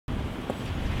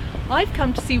I've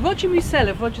come to see Roger Musselle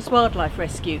of Roger's Wildlife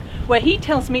Rescue, where he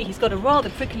tells me he's got a rather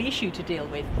prickly issue to deal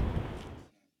with.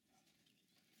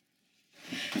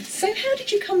 So how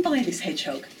did you come by this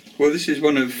hedgehog? Well, this is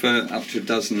one of up to a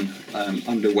dozen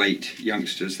underweight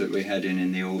youngsters that we had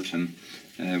in the autumn.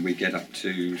 We get up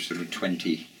to sort of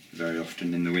 20 very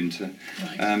often in the winter.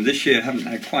 Right. This year haven't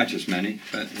had quite as many,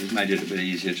 but it's made it a bit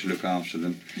easier to look after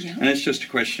them. Yeah. And it's just a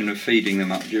question of feeding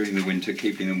them up during the winter,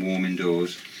 keeping them warm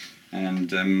indoors. And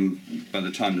by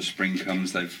the time the spring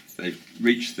comes, they've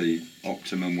reached the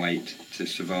optimum weight to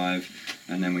survive,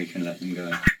 and then we can let them go.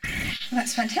 Well,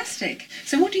 that's fantastic.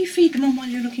 So what do you feed them on while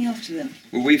you're looking after them?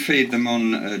 Well, we feed them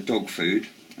on dog food,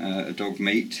 a dog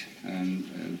meat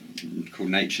called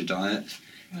Nature Diet,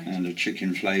 Right. and a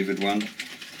chicken flavoured one.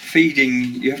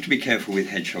 Feeding, you have to be careful with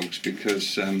hedgehogs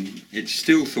because it's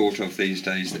still thought of these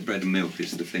days that bread and milk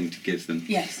is the thing to give them.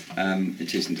 Yes.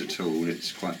 It isn't at all,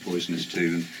 it's quite poisonous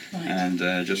to them. Right.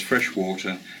 And just fresh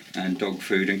water and dog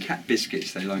food and cat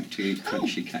biscuits. They like to eat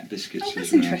crunchy cat biscuits Oh, that's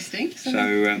as well. interesting.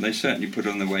 So they certainly put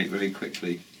on the weight very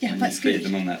quickly Yeah, when that's you feed good.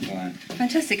 them on that diet.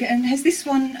 Fantastic. And has this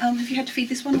one, have you had to feed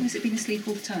this one, or has it been asleep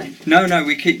all the time? No,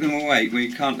 we keep them awake.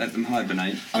 We can't let them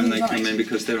hibernate when they right. come in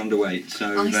because they're underweight.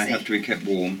 So I they see. have to be kept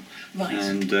warm Right.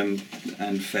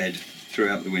 and fed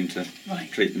throughout the winter.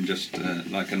 Right. Treat them just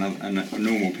like a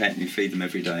normal pet, and you feed them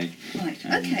every day. Right,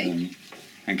 And, okay.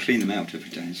 And clean them out every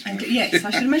day. So. And yes,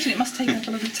 I should imagine it must take up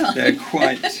a lot of time. They're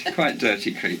quite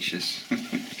dirty creatures.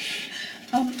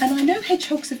 And I know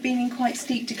hedgehogs have been in quite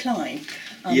steep decline.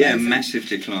 Yeah, over- massive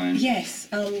decline. Yes.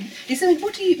 Is there,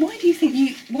 why do you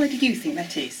think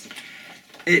that is?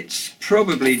 It's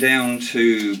probably down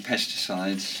to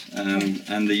pesticides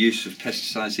and the use of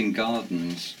pesticides in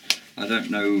gardens. I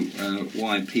don't know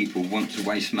why people want to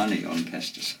waste money on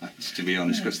pesticides, to be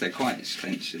honest, because they're quite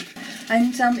expensive.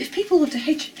 And if people want to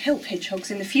help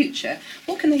hedgehogs in the future,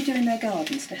 what can they do in their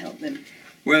gardens to help them?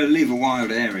 Well, leave a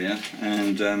wild area,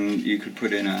 and you could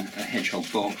put in a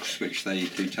hedgehog box, which they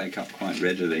do take up quite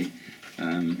readily.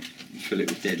 Fill it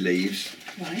with dead leaves,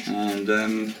 Right.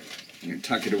 and you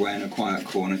tuck it away in a quiet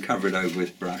corner, cover it over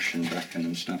with brush and bracken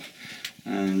and stuff,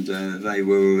 and they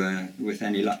will, with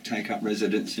any luck, take up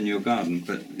residence in your garden.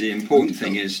 But the important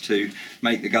thing is to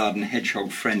make the garden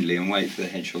hedgehog friendly and wait for the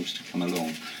hedgehogs to come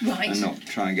along, Right. and not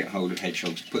try and get hold of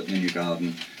hedgehogs, put them in your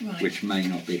garden, Right. which may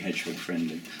not be hedgehog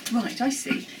friendly. Right, I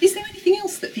see. Is there anything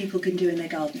else that people can do in their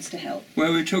gardens to help?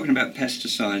 Well, we're talking about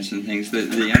pesticides and things.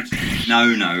 The absolute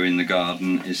no-no in the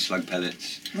garden is slug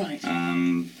pellets. Right.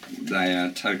 They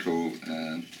are total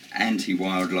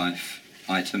anti-wildlife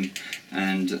item,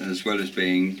 and as well as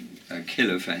being a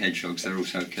killer for hedgehogs, they're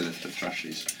also a killer for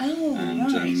thrushes. Oh,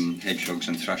 And right. hedgehogs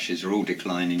and thrushes are all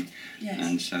declining, Yes.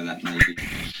 and so that may be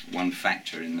one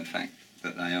factor in the fact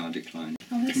that they are declining.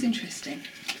 Oh, that's interesting.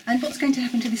 And what's going to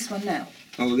happen to this one now?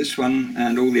 Oh, this one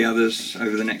and all the others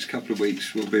over the next couple of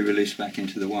weeks will be released back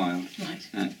into the wild Right.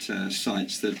 at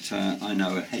sites that I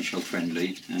know are hedgehog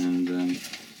friendly, and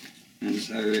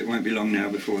so it won't be long now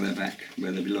before they're back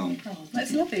where they belong. Oh,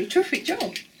 that's lovely. Terrific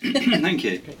job. Thank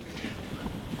you.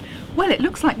 Well, it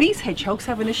looks like these hedgehogs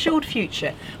have an assured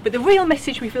future, but the real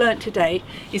message we've learnt today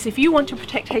is if you want to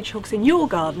protect hedgehogs in your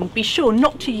garden, be sure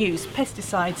not to use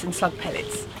pesticides and slug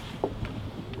pellets.